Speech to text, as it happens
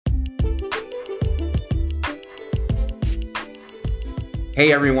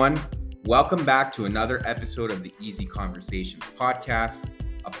Hey everyone, welcome back to another episode of the Easy Conversations podcast,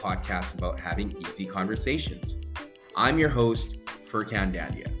 a podcast about having easy conversations. I'm your host, Furkan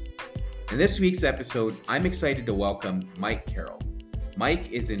Dandia. In this week's episode, I'm excited to welcome Mike Carroll.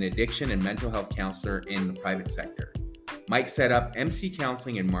 Mike is an addiction and mental health counselor in the private sector. Mike set up MC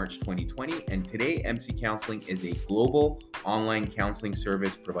Counseling in March 2020, and today MC Counseling is a global online counseling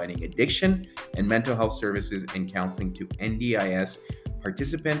service providing addiction and mental health services and counseling to NDIS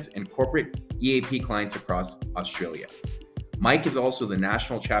participants and corporate EAP clients across Australia. Mike is also the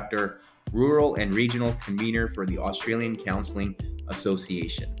National Chapter Rural and Regional Convener for the Australian Counselling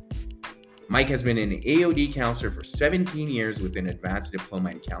Association. Mike has been an AOD counselor for 17 years with an advanced diploma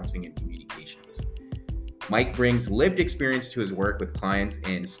in counseling and communications. Mike brings lived experience to his work with clients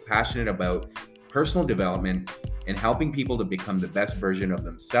and is passionate about personal development and helping people to become the best version of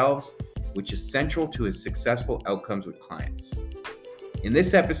themselves, which is central to his successful outcomes with clients. In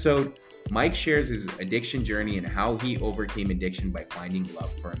this episode, Mike shares his addiction journey and how he overcame addiction by finding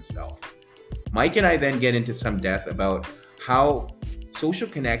love for himself. Mike and I then get into some depth about how social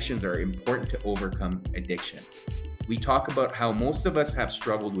connections are important to overcome addiction. We talk about how most of us have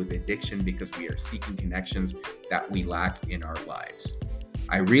struggled with addiction because we are seeking connections that we lack in our lives.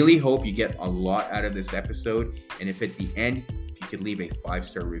 I really hope you get a lot out of this episode, and if at the end, if you could leave a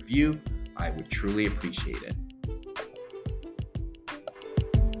 5-star review, I would truly appreciate it.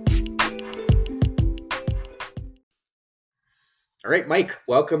 All right, Mike,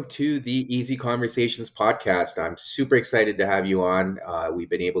 welcome to the Easy Conversations podcast. I'm super excited to have you on. We've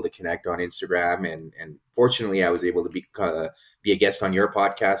been able to connect on Instagram, and fortunately, I was able to be a guest on your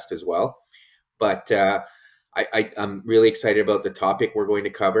podcast as well. But I'm really excited about the topic we're going to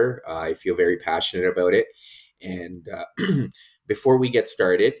cover. I feel very passionate about it. And before we get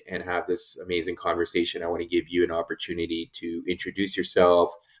started and have this amazing conversation, I want to give you an opportunity to introduce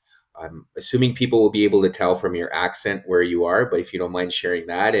yourself. I'm assuming people will be able to tell from your accent where you are, but if you don't mind sharing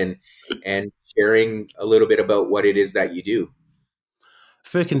that and sharing a little bit about what it is that you do.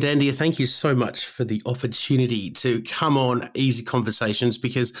 Furkan Dandia, thank you so much for the opportunity to come on Easy Conversations,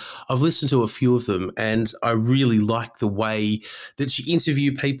 because I've listened to a few of them and I really like the way that you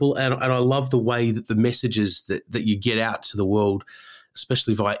interview people, and I love the way that the messages that you get out to the world,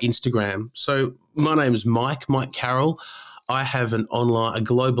 especially via Instagram. So my name is Mike Carroll. I have a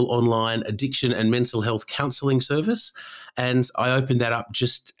global online addiction and mental health counselling service, and I opened that up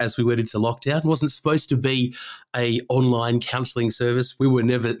just as we went into lockdown. It wasn't supposed to be a online counselling service. We were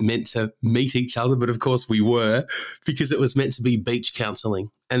never meant to meet each other, but of course we were, because it was meant to be beach counselling.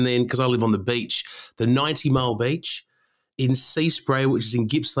 And then, because I live on the beach, the 90 Mile Beach in Seaspray, which is in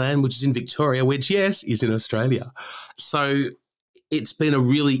Gippsland, which is in Victoria, which, yes, is in Australia. So it's been a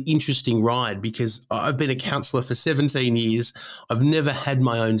really interesting ride, because I've been a counsellor for 17 years. I've never had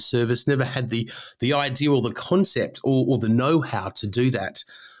my own service, never had the idea or the concept or the know-how to do that.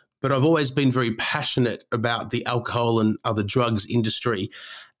 But I've always been very passionate about the alcohol and other drugs industry,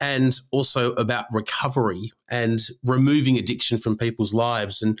 and also about recovery and removing addiction from people's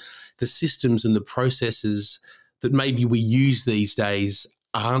lives, and the systems and the processes that maybe we use these days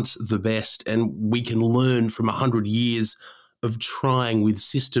aren't the best, and we can learn from 100 years of trying with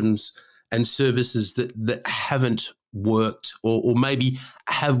systems and services that haven't worked, or maybe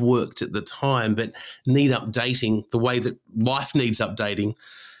have worked at the time but need updating the way that life needs updating.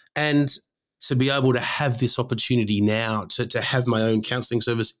 And to be able to have this opportunity now to have my own counselling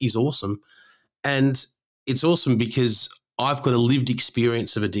service is awesome. And it's awesome because I've got a lived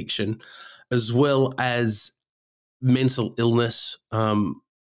experience of addiction as well as mental illness,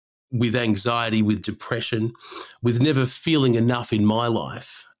 with anxiety, with depression, with never feeling enough in my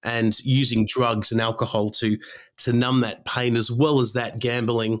life, and using drugs and alcohol to numb that pain, as well as that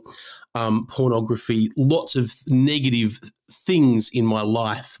gambling, pornography, lots of negative things in my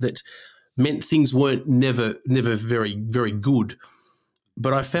life that meant things weren't never very, very good.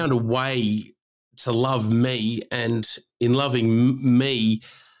 But I found a way to love me, and in loving me,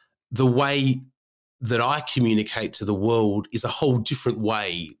 the way that I communicate to the world is a whole different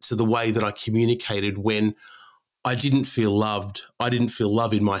way to the way that I communicated when I didn't feel loved. I didn't feel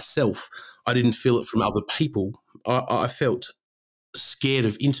love in myself. I didn't feel it from other people. I felt scared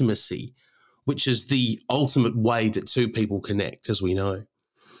of intimacy, which is the ultimate way that two people connect, as we know.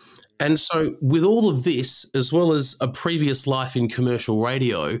 And so with all of this, as well as a previous life in commercial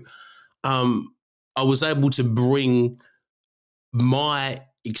radio, I was able to bring my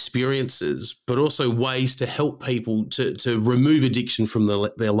experiences, but also ways to help people to remove addiction from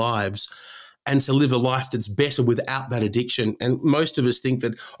their lives, and to live a life that's better without that addiction. And most of us think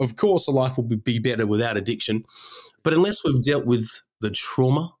that, of course, a life will be better without addiction. But unless we've dealt with the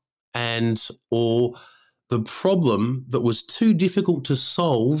trauma and or the problem that was too difficult to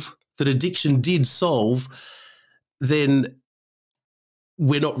solve that addiction did solve, then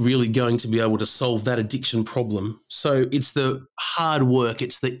we're not really going to be able to solve that addiction problem. So it's the hard work,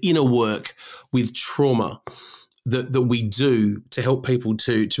 it's the inner work with trauma that we do to help people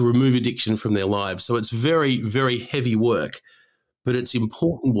to remove addiction from their lives. So it's very, very heavy work, but it's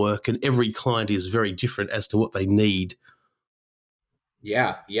important work, and every client is very different as to what they need.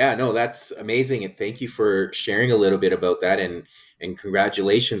 Yeah, no, that's amazing, and thank you for sharing a little bit about that, and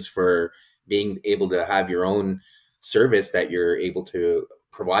congratulations for being able to have your own service that you're able to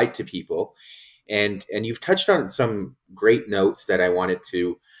provide to people. And you've touched on some great notes that I wanted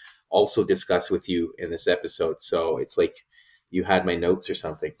to also discuss with you in this episode. So it's like you had my notes or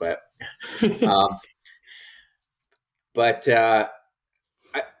something, um, but the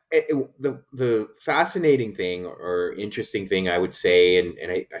fascinating thing or interesting thing I would say,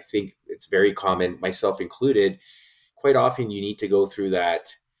 and I think it's very common, myself included, quite often you need to go through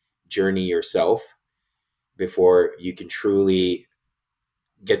that journey yourself before you can truly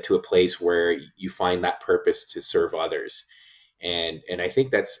get to a place where you find that purpose to serve others. And I think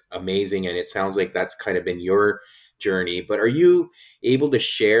that's amazing, and it sounds like that's kind of been your journey. But are you able to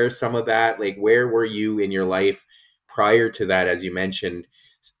share some of that? Like, where were you in your life prior to that, as you mentioned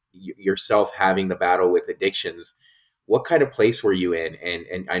yourself having the battle with addictions? What kind of place were you in?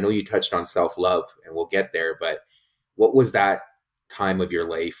 And I know you touched on self-love, and we'll get there, but what was that time of your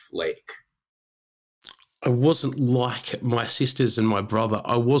life like? I wasn't like my sisters and my brother.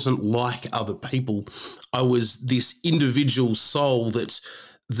 I wasn't like other people. I was this individual soul that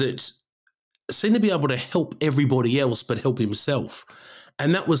seemed to be able to help everybody else but help himself.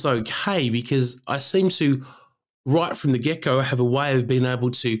 And that was okay because I seemed to, right from the get-go, have a way of being able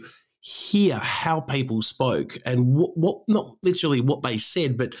to hear how people spoke and what not literally what they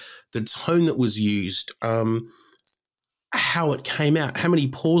said, but the tone that was used, how it came out, how many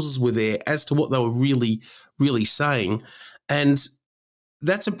pauses were there as to what they were really, really saying. And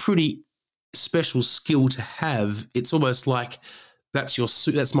that's a pretty special skill to have. It's almost like that's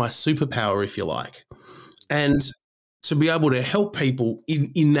my superpower, if you like. And to be able to help people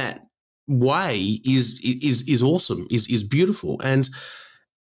in that way is awesome, is beautiful. And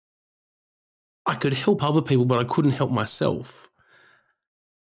I could help other people, but I couldn't help myself.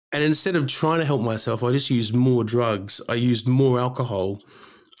 And instead of trying to help myself, I just used more drugs. I used more alcohol.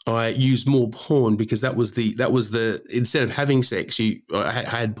 I used more porn because that was the instead of having sex, I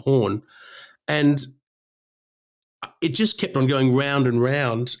had porn, and it just kept on going round and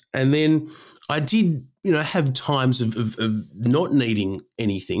round. And then I did, have times of not needing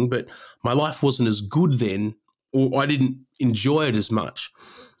anything, but my life wasn't as good then, or I didn't enjoy it as much.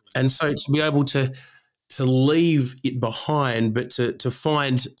 And so to be able to leave it behind, but to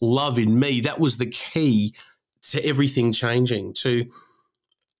find love in me, that was the key to everything changing.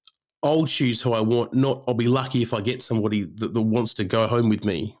 I'll choose who I want, not I'll be lucky if I get somebody that wants to go home with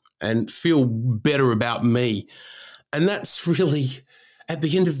me and feel better about me. And that's really, at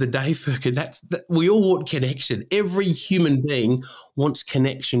the end of the day, Furka, we all want connection. Every human being wants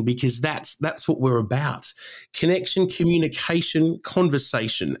connection because that's what we're about. Connection, communication,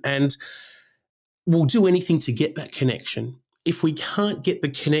 conversation. And we'll do anything to get that connection. If we can't get the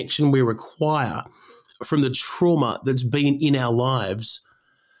connection we require from the trauma that's been in our lives,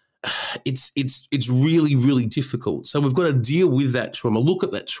 it's really, really difficult. So we've got to deal with that trauma, look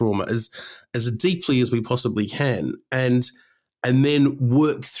at that trauma as deeply as we possibly can, and then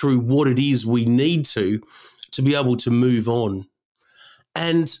work through what it is we need to be able to move on.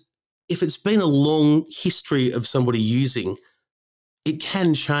 And if it's been a long history of somebody using, it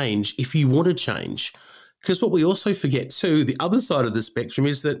can change if you want to change. Because what we also forget too, the other side of the spectrum,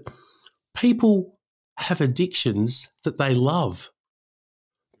 is that people have addictions that they love.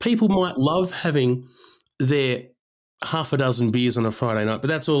 People might love having their half a dozen beers on a Friday night, but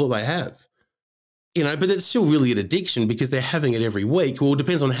that's all that they have. But it's still really an addiction because they're having it every week. Well, it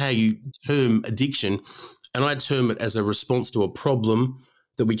depends on how you term addiction. And I term it as a response to a problem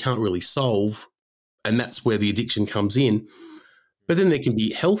that we can't really solve. And that's where the addiction comes in. But then there can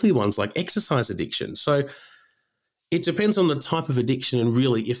be healthy ones like exercise addiction. So it depends on the type of addiction and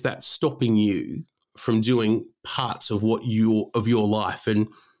really if that's stopping you from doing parts of your life. And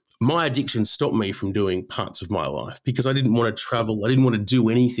my addiction stopped me from doing parts of my life because I didn't want to travel. I didn't want to do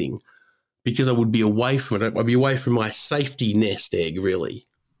anything because I would be away from it. I'd be away from my safety nest egg, really,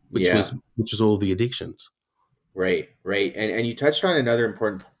 which was all the addictions. Right. And you touched on another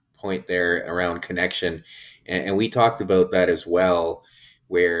important point there around connection. And we talked about that as well,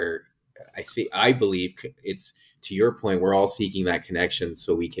 where I believe it's, to your point, we're all seeking that connection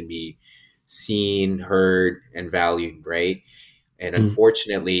so we can be seen, heard, and valued, right? And Mm.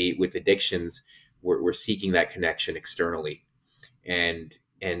 unfortunately, with addictions, we're seeking that connection externally, and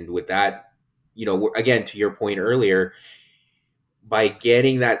with that, again, to your point earlier, by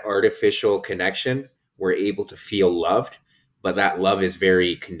getting that artificial connection, we're able to feel loved, but that love is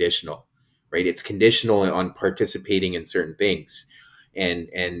very conditional, right? It's conditional on participating in certain things, and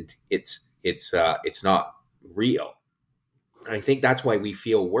it's not real. And I think that's why we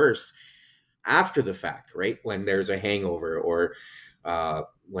feel worse after the fact, right? When there's a hangover, or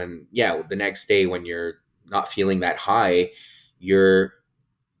when, yeah, the next day when you're not feeling that high, you're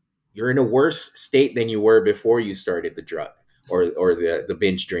in a worse state than you were before you started the drug, or the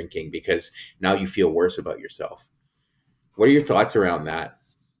binge drinking, because now you feel worse about yourself. What are your thoughts around that?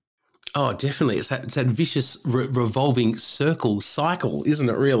 Oh, definitely. It's that vicious revolving cycle, isn't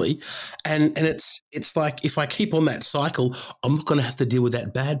it? Really, and it's like if I keep on that cycle, I'm not going to have to deal with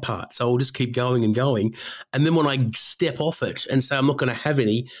that bad part. So I'll just keep going and going, and then when I step off it and say I'm not going to have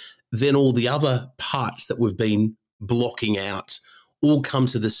any, then all the other parts that we've been blocking out all come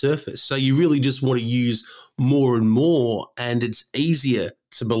to the surface. So you really just want to use more and more, and it's easier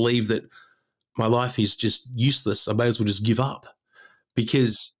to believe that my life is just useless. I may as well just give up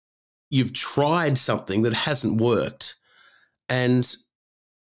because you've tried something that hasn't worked, and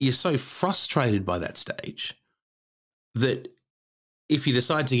you're so frustrated by that stage that if you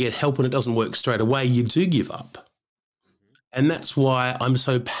decide to get help and it doesn't work straight away, you do give up. And that's why I'm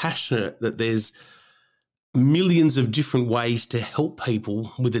so passionate that there's millions of different ways to help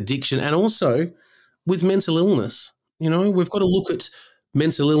people with addiction and also with mental illness. We've got to look at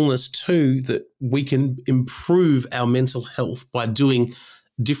mental illness too, that we can improve our mental health by doing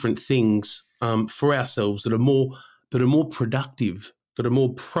different things for ourselves that are more productive, that are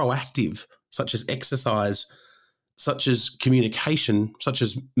more proactive, such as exercise, such as communication, such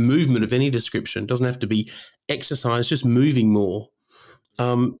as movement of any description. It doesn't have to be exercise, just moving more,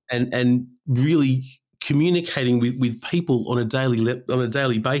 and really communicating with people on a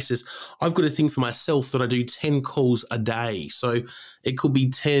daily basis. I've got a thing for myself that I do 10 calls a day. So it could be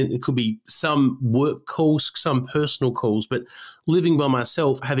 10, it could be some work calls, some personal calls, but living by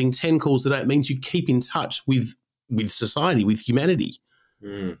myself, having 10 calls a day, it means you keep in touch with society, with humanity.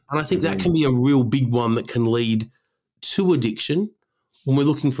 And I think that can be a real big one that can lead to addiction when we're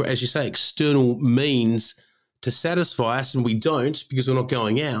looking for, as you say, external means to satisfy us, and we don't because we're not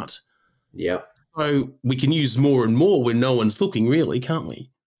going out. Yeah. So we can use more and more when no one's looking, really, can't we?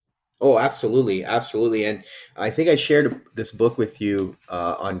 Oh, absolutely. Absolutely. And I think I shared this book with you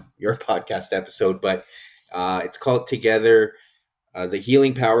on your podcast episode, but it's called Together, The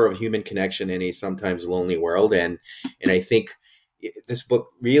Healing Power of Human Connection in a Sometimes Lonely World. And I think this book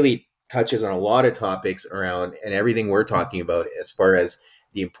really touches on a lot of topics around, and everything we're talking about as far as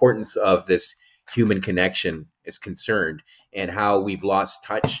the importance of this human connection is concerned, and how we've lost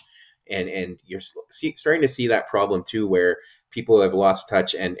touch. And you're starting to see that problem too, where people have lost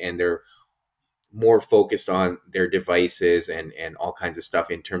touch and they're more focused on their devices and all kinds of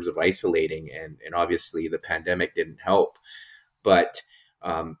stuff in terms of isolating. And obviously the pandemic didn't help. But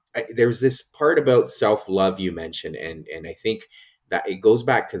there's this part about self-love you mentioned. And I think that it goes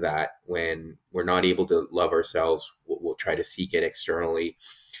back to that. When we're not able to love ourselves, we'll try to seek it externally.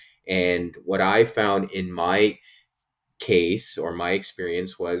 And what I found in my case, or my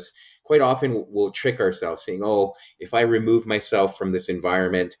experience, was quite often we'll trick ourselves saying, oh, if I remove myself from this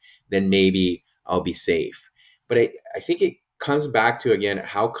environment, then maybe I'll be safe. But I think it comes back to, again,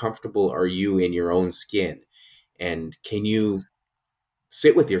 how comfortable are you in your own skin? And can you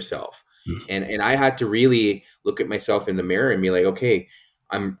sit with yourself? And I had to really look at myself in the mirror and be like, okay,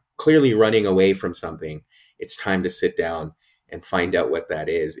 I'm clearly running away from something. It's time to sit down and find out what that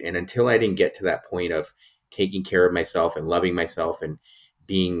is. And until I didn't get to that point of taking care of myself and loving myself and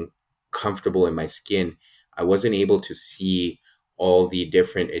being comfortable in my skin, I wasn't able to see all the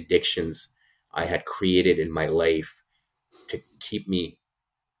different addictions I had created in my life to keep me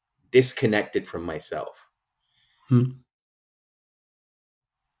disconnected from myself.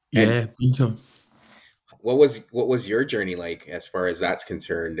 Yeah, big time. What was your journey like as far as that's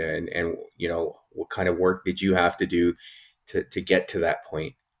concerned? And what kind of work did you have to do to get to that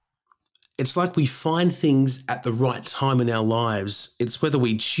point? It's like we find things at the right time in our lives. It's whether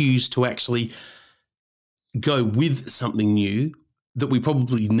we choose to actually go with something new that we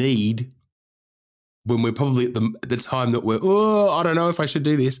probably need when we're probably at the time that we're, I don't know if I should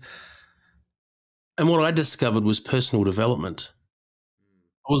do this. And what I discovered was personal development.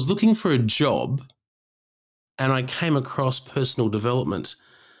 I was looking for a job and I came across personal development.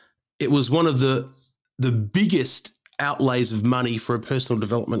 it was one of the biggest outlays of money for a personal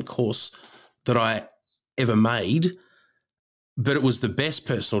development course that I ever made, but it was the best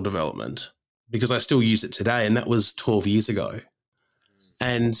personal development because I still use it today, and that was 12 years ago.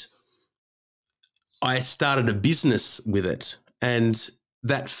 And I started a business with it, and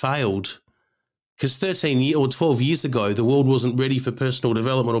that failed because 12 years ago, the world wasn't ready for personal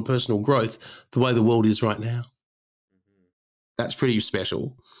development or personal growth the way the world is right now. That's pretty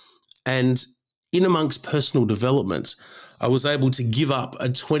special. And in amongst personal development, I was able to give up a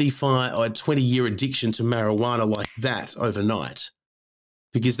 20-year addiction to marijuana like that overnight,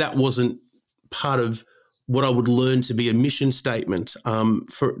 because that wasn't part of what I would learn to be a mission statement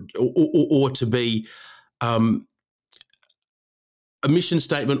or to be a mission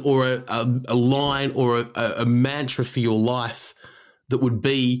statement or a line or a mantra for your life that would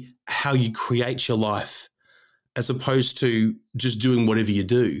be how you create your life, as opposed to just doing whatever you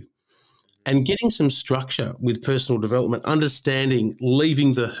do. And getting some structure with personal development, understanding,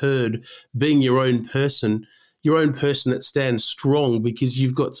 leaving the herd, being your own person that stands strong because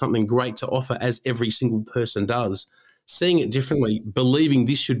you've got something great to offer, as every single person does. Seeing it differently, believing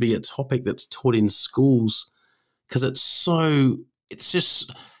this should be a topic that's taught in schools, because it's so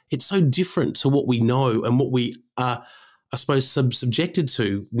different to what we know and what we are, I suppose, subjected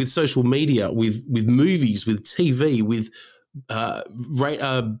to with social media, with movies, with TV, with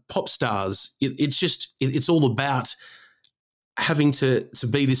pop stars. It's all about having to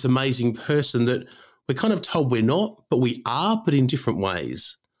be this amazing person that we're kind of told we're not, but we are, but in different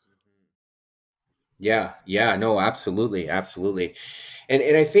ways. Yeah, no, absolutely.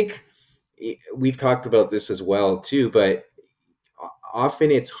 And I think we've talked about this as well too, but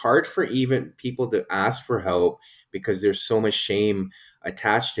often it's hard for even people to ask for help because there's so much shame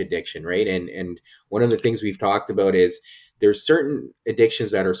attached to addiction, right? And one of the things we've talked about is there's certain addictions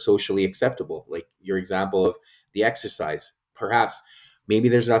that are socially acceptable, like your example of the exercise. Perhaps maybe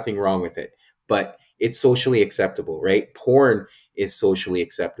there's nothing wrong with it, but it's socially acceptable, right? Porn is socially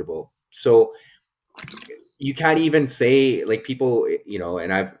acceptable. So you can't even say, like, people,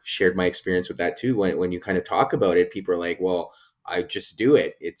 and I've shared my experience with that too. When you kind of talk about it, people are like, well, I just do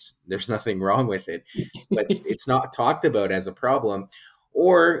it. There's nothing wrong with it, but it's not talked about as a problem.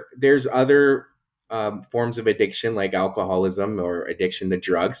 Or there's other forms of addiction like alcoholism or addiction to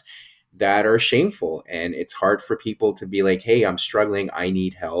drugs that are shameful. And it's hard for people to be like, hey, I'm struggling. I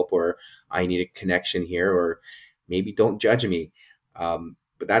need help, or I need a connection here, or maybe don't judge me.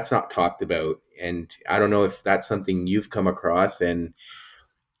 But that's not talked about. And I don't know if that's something you've come across. And,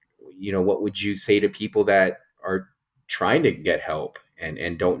 what would you say to people that are trying to get help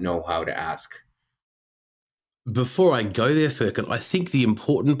and don't know how to ask? Before I go there, Firkin, I think the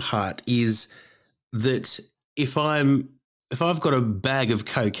important part is that if I've got a bag of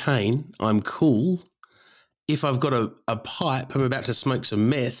cocaine, I'm cool. If I've got a pipe, I'm about to smoke some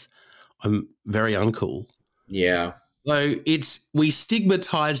meth, I'm very uncool. Yeah. So we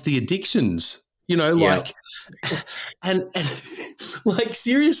stigmatize the addictions, Yeah. like, and like,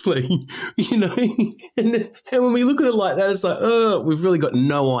 seriously, and when we look at it like that, it's like, oh, we've really got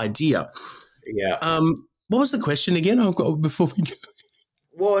no idea. Yeah. What was the question again? I've got before we go.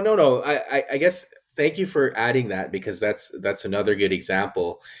 Well, no. I guess thank you for adding that, because that's another good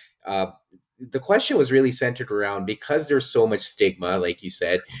example. The question was really centered around, because there's so much stigma, like you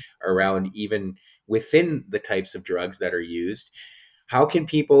said, around even within the types of drugs that are used. How can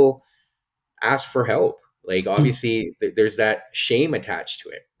people ask for help? Like, obviously, there's that shame attached to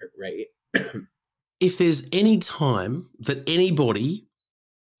it, right? If there's any time that anybody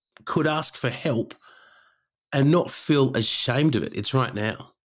could ask for help and not feel ashamed of it, it's right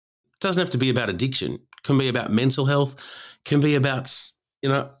now. It doesn't have to be about addiction. It can be about mental health, can be about,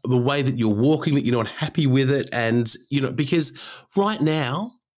 the way that you're walking, that you're not happy with it. And, because right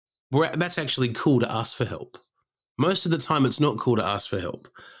now, that's actually cool to ask for help. Most of the time, it's not cool to ask for help.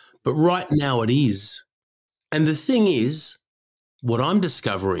 But right now it is. And the thing is, what I'm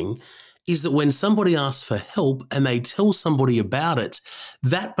discovering is that when somebody asks for help and they tell somebody about it,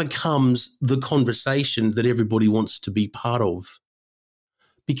 that becomes the conversation that everybody wants to be part of,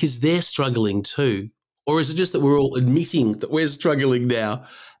 because they're struggling too. Or is it just that we're all admitting that we're struggling now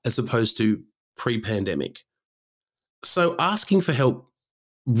as opposed to pre-pandemic? So asking for help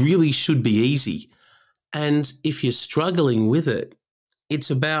really should be easy. And if you're struggling with it, it's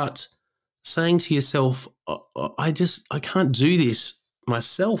about saying to yourself, I can't do this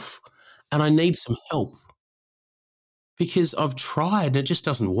myself and I need some help, because I've tried and it just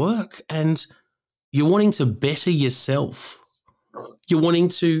doesn't work. And you're wanting to better yourself. You're wanting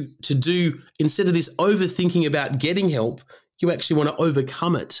to do, instead of this overthinking about getting help, you actually want to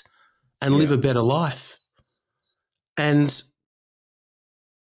overcome it and live Yeah. a better life. And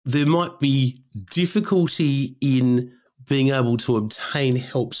there might be difficulty in being able to obtain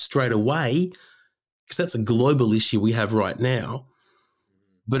help straight away, because that's a global issue we have right now.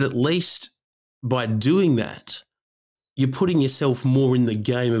 But at least by doing that, you're putting yourself more in the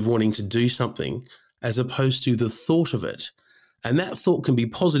game of wanting to do something as opposed to the thought of it. And that thought can be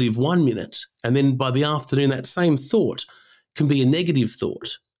positive 1 minute, and then by the afternoon, that same thought can be a negative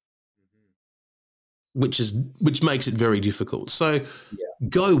thought, which makes it very difficult. So Yeah.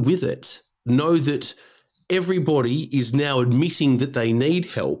 go with it. Know that everybody is now admitting that they need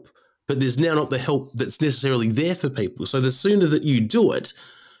help, but there's now not the help that's necessarily there for people. So the sooner that you do it,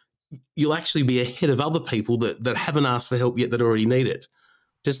 you'll actually be ahead of other people that haven't asked for help yet that already need it.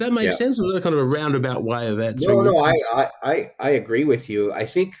 Does that make Yeah. sense? Or is that kind of a roundabout way of answering No, your no, question? I agree with you. I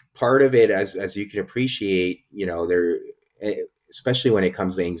think part of it, as you can appreciate, there, especially when it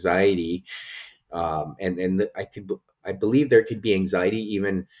comes to anxiety, I believe there could be anxiety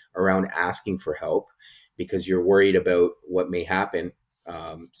even around asking for help because you're worried about what may happen.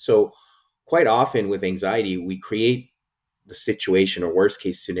 So quite often with anxiety, we create the situation or worst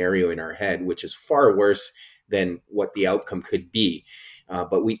case scenario in our head, which is far worse than what the outcome could be.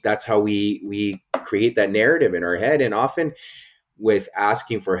 But that's how we create that narrative in our head. And often with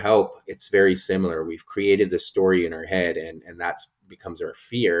asking for help, it's very similar. We've created the story in our head, and that's becomes our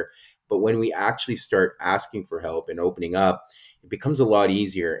fear. But when we actually start asking for help and opening up, it becomes a lot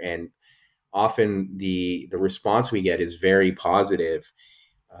easier. And often the response we get is very positive,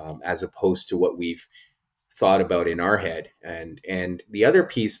 as opposed to what we've thought about in our head. And the other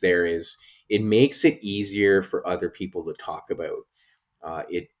piece there is it makes it easier for other people to talk about.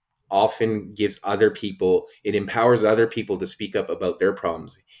 It often gives it empowers other people to speak up about their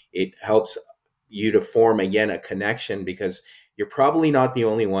problems. It helps you to form, again, a connection, because you're probably not the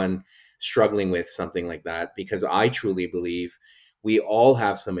only one struggling with something like that. Because I truly believe we all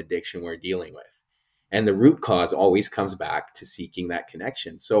have some addiction we're dealing with. And the root cause always comes back to seeking that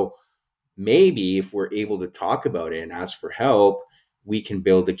connection. So maybe if we're able to talk about it and ask for help, we can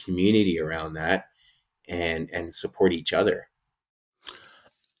build a community around that and support each other.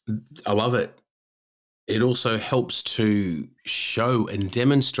 I love it. It also helps to show and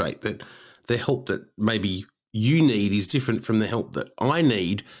demonstrate that the help that maybe you need is different from the help that I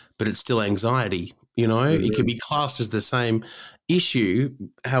need, but it's still anxiety. It Mhm. could be classed as the same issue,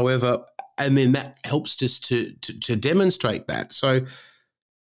 however, and then that helps just to demonstrate that. So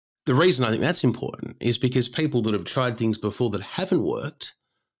the reason I think that's important is because people that have tried things before that haven't worked,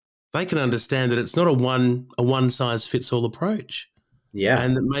 they can understand that it's not a one size fits all approach, Yeah.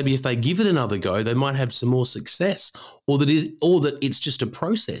 and that maybe if they give it another go, they might have some more success, or that it's just a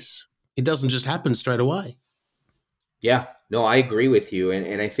process. It doesn't just happen straight away. Yeah. No, I agree with you.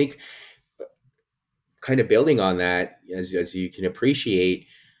 And I think kind of building on that, as you can appreciate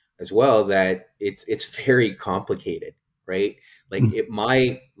as well, that it's very complicated, right? Like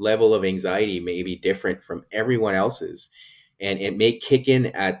my level of anxiety may be different from everyone else's, and it may kick in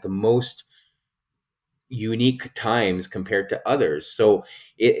at the most unique times compared to others. So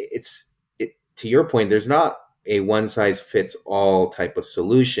to your point, there's not a one size fits all type of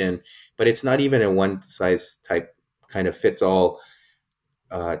solution, but it's not even a one size type kind of fits all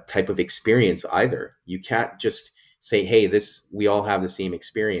type of experience either. You can't just say, "Hey, this we all have the same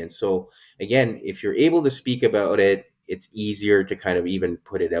experience." So again, if you're able to speak about it, it's easier to kind of even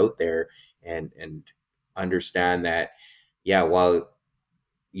put it out there and understand that, yeah, while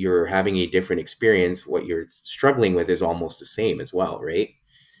you're having a different experience, what you're struggling with is almost the same as well, right?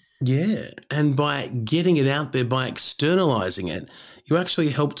 Yeah. And by getting it out there, by externalizing it, you actually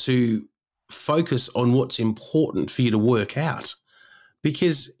help to focus on what's important for you to work out.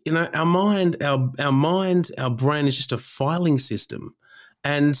 Because, our brain is just a filing system.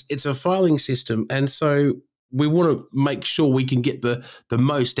 And it's a filing system. And so we want to make sure we can get the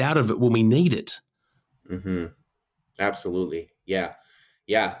most out of it when we need it. Hmm. Absolutely. Yeah.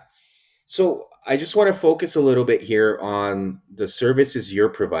 Yeah. So I just want to focus a little bit here on the services you're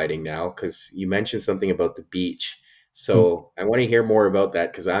providing now, because you mentioned something about the beach. So I want to hear more about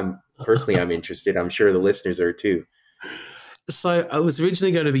that because I'm interested. I'm sure the listeners are too. So I was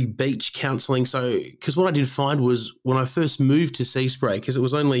originally going to be beach counselling. So, because what I did find was when I first moved to Sea Spray, because it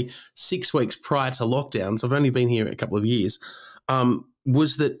was only 6 weeks prior to lockdown, so I've only been here a couple of years,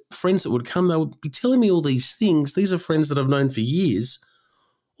 was that friends that would come, they would be telling me all these things. These are friends that I've known for years,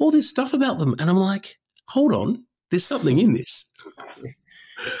 all this stuff about them. And I'm like, hold on, there's something in this.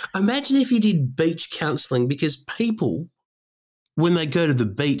 Imagine if you did beach counselling, because people, when they go to the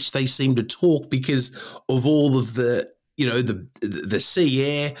beach, they seem to talk because of all of the the sea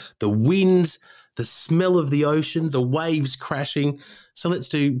air, the wind, the smell of the ocean, the waves crashing. So let's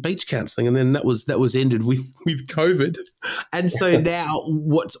do beach counselling, and then that was ended with COVID. And so now,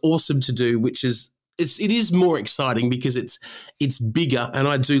 what's awesome to do, which is it is more exciting because it's bigger, and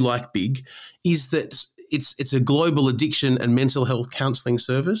I do like big, is that it's a global addiction and mental health counselling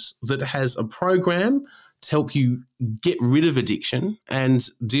service that has a program to help you get rid of addiction and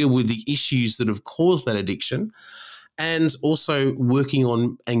deal with the issues that have caused that addiction, and also working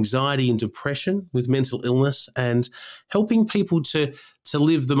on anxiety and depression with mental illness, and helping people to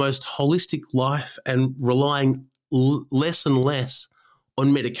live the most holistic life and relying less and less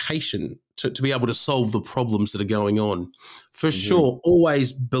on medication to be able to solve the problems that are going on. For sure,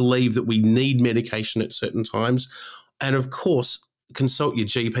 always believe that we need medication at certain times. And of course, consult your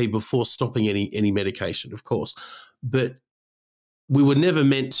GP before stopping any medication, of course. But we were never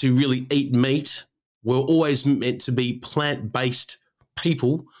meant to really eat meat. We're always meant to be plant-based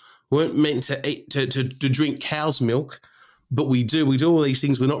people. We weren't meant to eat to drink cow's milk, but we do all these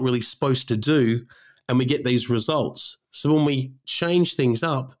things we're not really supposed to do, and we get these results. So when we change things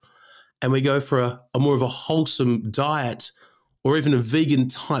up and we go for a more of a wholesome diet, or even a vegan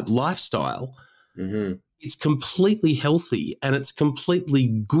type lifestyle, it's completely healthy and it's completely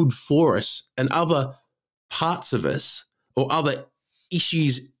good for us, and other parts of us or other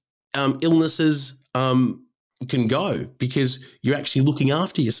issues, illnesses, can go because you're actually looking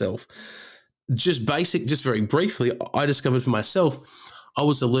after yourself. Just very briefly, I discovered for myself, I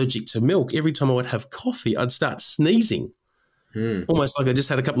was allergic to milk. Every time I would have coffee, I'd start sneezing. Almost like I just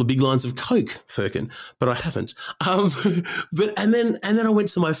had a couple of big lines of Coke, Firkin, but I haven't. And then I went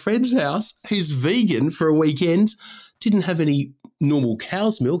to my friend's house, who's vegan, for a weekend. Didn't have any normal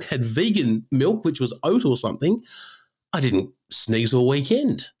cow's milk, had vegan milk, which was oat or something. I didn't sneeze all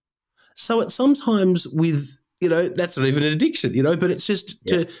weekend. So it's sometimes with, that's not even an addiction, but it's just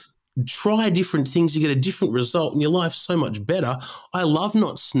to try different things. You get a different result and your life's so much better. I love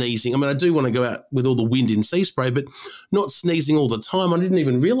not sneezing. I mean, I do want to go out with all the wind in sea spray, but not sneezing all the time. I didn't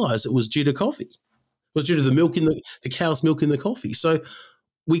even realize it was due to coffee. It was due to the milk in the cow's milk in the coffee. So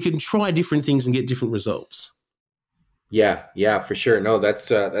we can try different things and get different results. Yeah, for sure. No,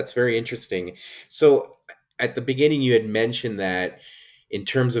 that's very interesting. So at the beginning, you had mentioned that in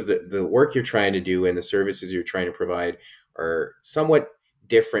terms of the work you're trying to do and the services you're trying to provide are somewhat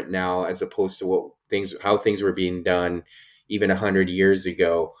different now as opposed to how things were being done even 100 years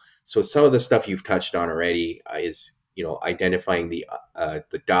ago. So some of the stuff you've touched on already is identifying the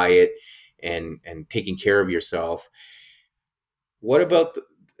diet and taking care of yourself. What about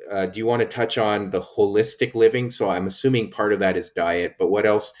do you want to touch on the holistic living? So I'm assuming part of that is diet, but what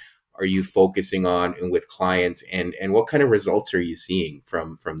else are you focusing on and with clients, and what kind of results are you seeing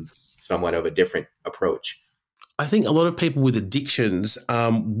from somewhat of a different approach? I think a lot of people with addictions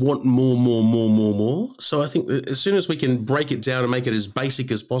want more. So I think that as soon as we can break it down and make it as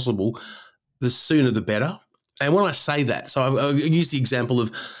basic as possible, the sooner the better. And when I say that, so I use the example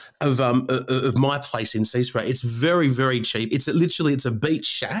of my place in Sea Spray. It's very, very cheap. It's a beach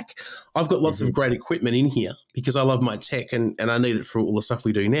shack. I've got lots of great equipment in here because I love my tech and I need it for all the stuff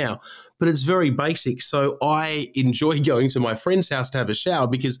we do now. But it's very basic. So I enjoy going to my friend's house to have a shower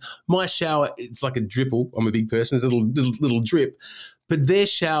because my shower, it's like a dripple. I'm a big person. It's a little drip. But their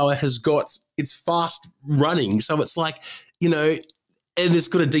shower it's fast running. So it's like, and it's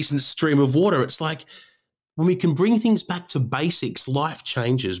got a decent stream of water. It's like, when we can bring things back to basics, life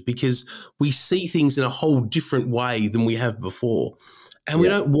changes because we see things in a whole different way than we have before. And we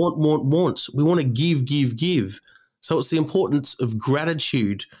don't want. We want to give. So it's the importance of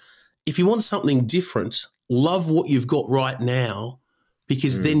gratitude. If you want something different, love what you've got right now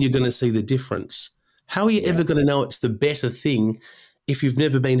because then you're going to see the difference. How are you ever going to know it's the better thing if you've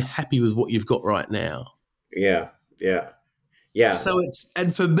never been happy with what you've got right now? Yeah. So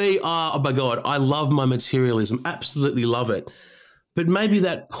and for me, oh my God, I love my materialism. Absolutely love it. But maybe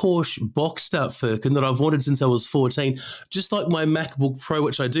that Porsche Boxster, Firkin, that I've wanted since I was 14, just like my MacBook Pro,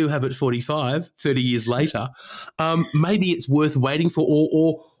 which I do have at 45, 30 years later, maybe it's worth waiting for,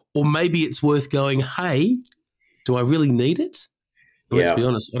 or maybe it's worth going, hey, do I really need it? Well, let's be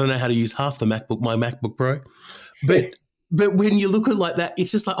honest, I don't know how to use half my MacBook Pro. But when you look at it like that,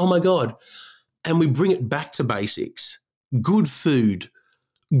 it's just like, oh my God. And we bring it back to basics. Good food,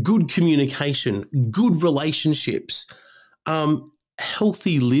 good communication, good relationships,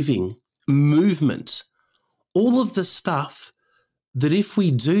 healthy living, movement, all of the stuff that if we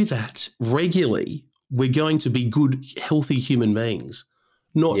do that regularly, we're going to be good, healthy human beings,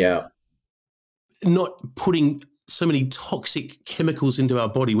 not putting so many toxic chemicals into our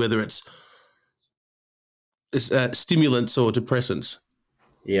body, whether it's stimulants or depressants.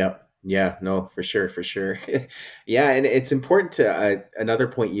 Yeah. Yeah. No, for sure. For sure. Yeah. And it's important to, another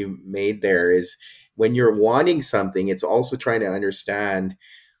point you made there is when you're wanting something, it's also trying to understand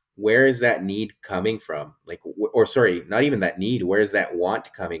where is that need coming from? Like, or sorry, not even that need, where is that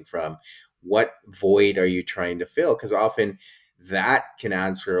want coming from? What void are you trying to fill? Because often that can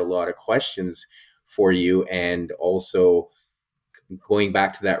answer a lot of questions for you. And also going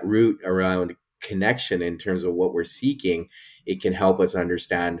back to that root around connection in terms of what we're seeking, it can help us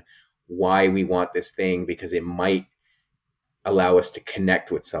understand why we want this thing because it might allow us to connect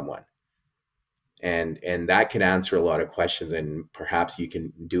with someone, and that can answer a lot of questions, and perhaps you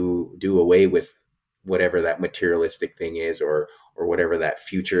can do away with whatever that materialistic thing is, or whatever that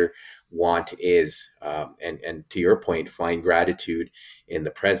future want is, and to your point, find gratitude in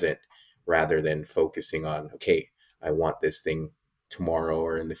the present rather than focusing on, okay, I want this thing tomorrow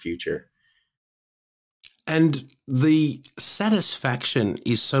or in the future. And the satisfaction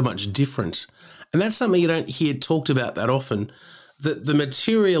is so much different. And that's something you don't hear talked about that often. That the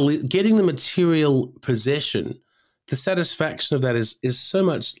material, getting the material possession, the satisfaction of that is so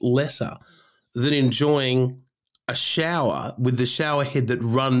much lesser than enjoying a shower with the shower head that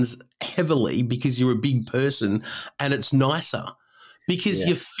runs heavily because you're a big person and it's nicer because Yeah.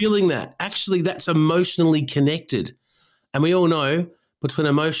 you're feeling that. Actually, that's emotionally connected. And we all know between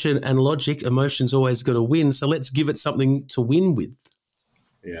emotion and logic, emotion's always going to win. So let's give it something to win with.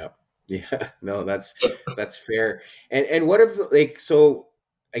 Yeah. Yeah. No, that's fair. And what if, like, so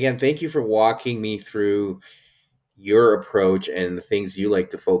again, thank you for walking me through your approach and the things you like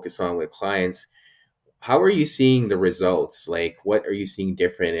to focus on with clients. How are you seeing the results? Like, what are you seeing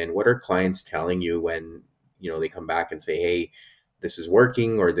different, and what are clients telling you when, they come back and say, hey, this is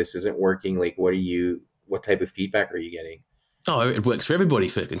working or this isn't working? Like, what type of feedback are you getting? Oh, it works for everybody,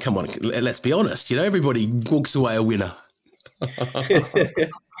 Firkin. Come on, let's be honest. Everybody walks away a winner.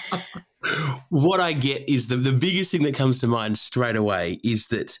 What I get is the biggest thing that comes to mind straight away is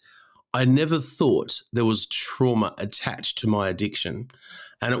that I never thought there was trauma attached to my addiction.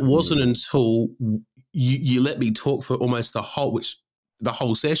 And it wasn't until you let me talk for almost the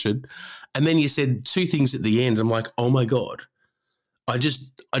whole session. And then you said two things at the end. I'm like, oh my God, I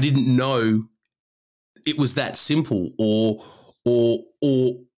didn't know it was that simple or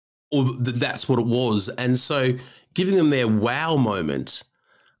that's what it was. And so giving them their wow moment,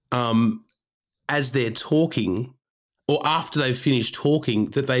 as they're talking or after they've finished talking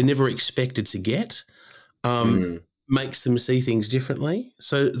that they never expected to get, Mm. makes them see things differently.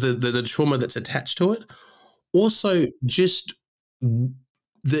 So the trauma that's attached to it, also just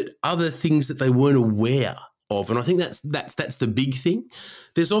that other things that they weren't aware of, and I think that's the big thing.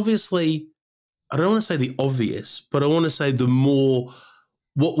 There's obviously, I don't want to say the obvious, but I want to say the more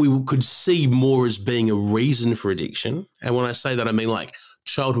what we could see more as being a reason for addiction. And when I say that, I mean like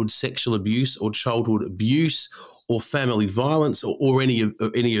childhood sexual abuse or childhood abuse or family violence or any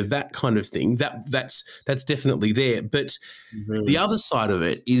of that kind of thing. That's definitely there. But the Mhm. other side of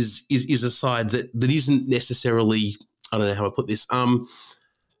it is a side that isn't necessarily, I don't know how I put this,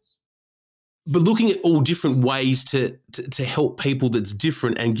 but looking at all different ways to help people that's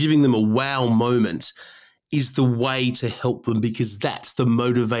different and giving them a wow moment is the way to help them, because that's the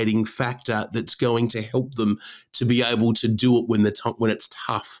motivating factor that's going to help them to be able to do it when it's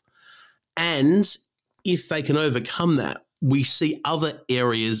tough. And if they can overcome that, we see other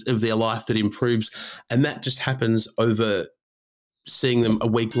areas of their life that improves, and that just happens over seeing them a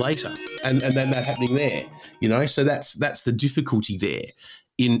week later, and then that happening there. So that's the difficulty there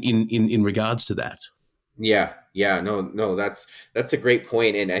in regards to that. Yeah. Yeah. No, no, that's a great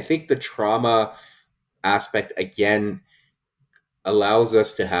point. And I think the trauma aspect again allows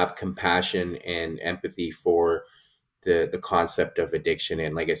us to have compassion and empathy for the concept of addiction.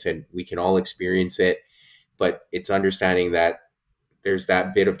 And like I said, we can all experience it, but it's understanding that there's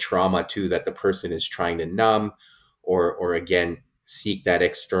that bit of trauma too that the person is trying to numb, or again seek that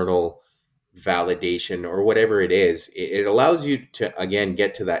external validation or whatever it is. It allows you to again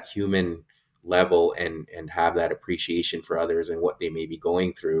get to that human level and have that appreciation for others and what they may be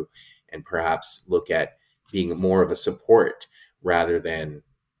going through, and perhaps look at being more of a support rather than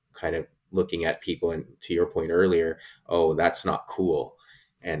kind of looking at people, and to your point earlier, oh, that's not cool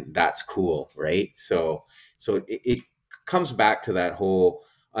and that's cool, right? So it comes back to that whole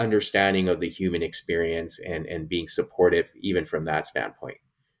understanding of the human experience, and being supportive even from that standpoint.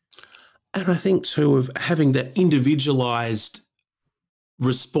 And I think too of having that individualized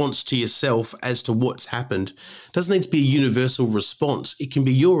response to yourself as to what's happened. It doesn't need to be a universal response. It can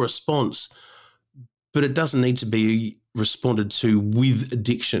be your response, but it doesn't need to be responded to with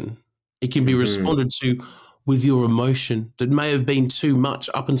addiction. It can be Hmm. responded to with your emotion that may have been too much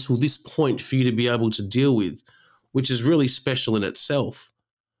up until this point for you to be able to deal with, which is really special in itself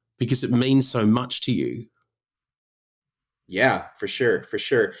because it means so much to you. Yeah, for sure, for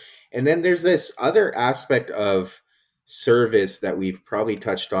sure. And then there's this other aspect of service that we've probably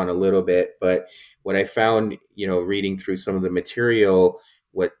touched on a little bit, but what I found, reading through some of the material,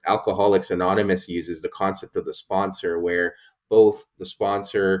 what Alcoholics Anonymous uses the concept of the sponsor, where both the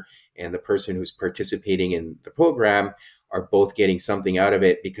sponsor and the person who's participating in the program are both getting something out of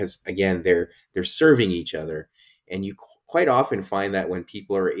it because again, they're serving each other. And you quite often find that when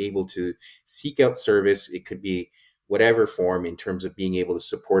people are able to seek out service, it could be whatever form in terms of being able to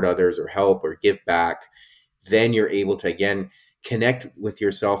support others or help or give back, then you're able to, again, connect with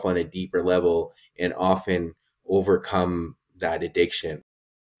yourself on a deeper level and often overcome that addiction.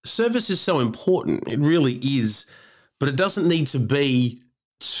 Service is so important. It really is. But it doesn't need to be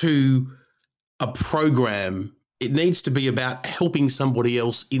to a program. It needs to be about helping somebody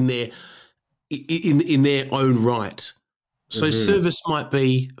else in their own right. So service might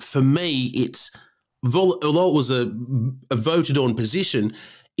be, for me, it's although it was a voted on position,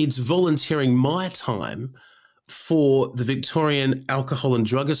 it's volunteering my time for the Victorian Alcohol and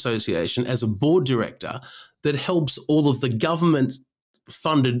Drug Association as a board director that helps all of the government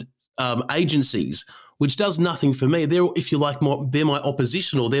funded agencies, which does nothing for me. They're, if you like, they're my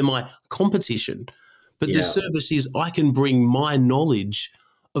opposition or they're my competition. But the service is I can bring my knowledge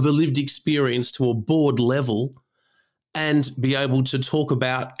of a lived experience to a board level and be able to talk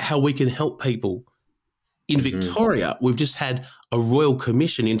about how we can help people. In Victoria, we've just had a Royal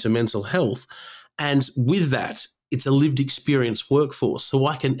Commission into mental health. And with that, it's a lived experience workforce. So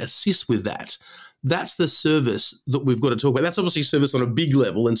I can assist with that. That's the service that we've got to talk about. That's obviously service on a big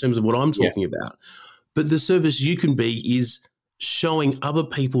level in terms of what I'm talking about. But the service you can be is showing other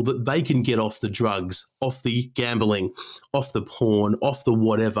people that they can get off the drugs, off the gambling, off the porn, off the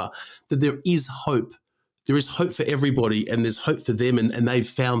whatever, that there is hope. There is hope for everybody and there's hope for them and they've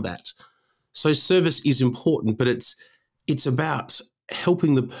found that. So service is important, but it's about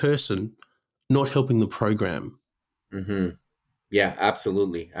helping the person, not helping the program. Yeah,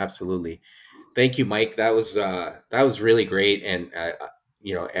 absolutely. Absolutely. Thank you, Mike. That was really great. And,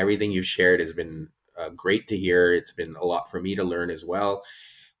 everything you shared has been great to hear. It's been a lot for me to learn as well.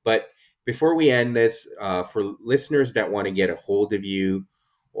 But before we end this, for listeners that want to get a hold of you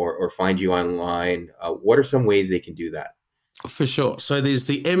or find you online, what are some ways they can do that? For sure. So there's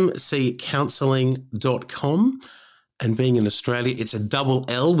the mccounselling.com. And being in Australia, it's a double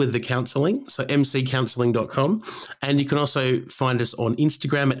L with the counselling. So mccounselling.com. And you can also find us on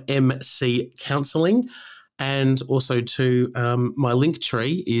Instagram at mccounselling. And also my link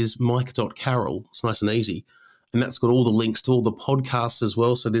tree is mike.carroll. It's nice and easy. And that's got all the links to all the podcasts as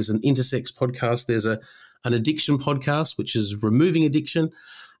well. So there's an intersex podcast. There's an addiction podcast, which is removing addiction.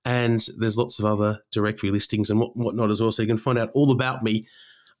 And there's lots of other directory listings and whatnot as well. So you can find out all about me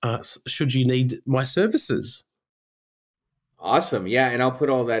should you need my services. Awesome. Yeah. And I'll put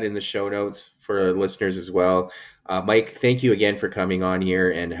all that in the show notes for listeners as well. Mike, thank you again for coming on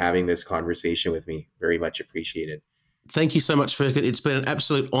here and having this conversation with me. Very much appreciated. Thank you so much, Furkan. It's been an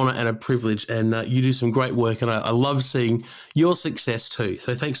absolute honor and a privilege. And you do some great work. And I love seeing your success too.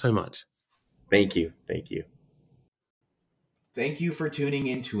 So thanks so much. Thank you. Thank you. Thank you for tuning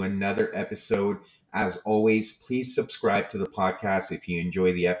in to another episode. As always, please subscribe to the podcast if you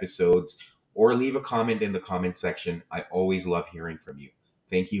enjoy the episodes, or leave a comment in the comment section. I always love hearing from you.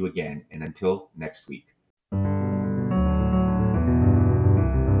 Thank you again, and until next week.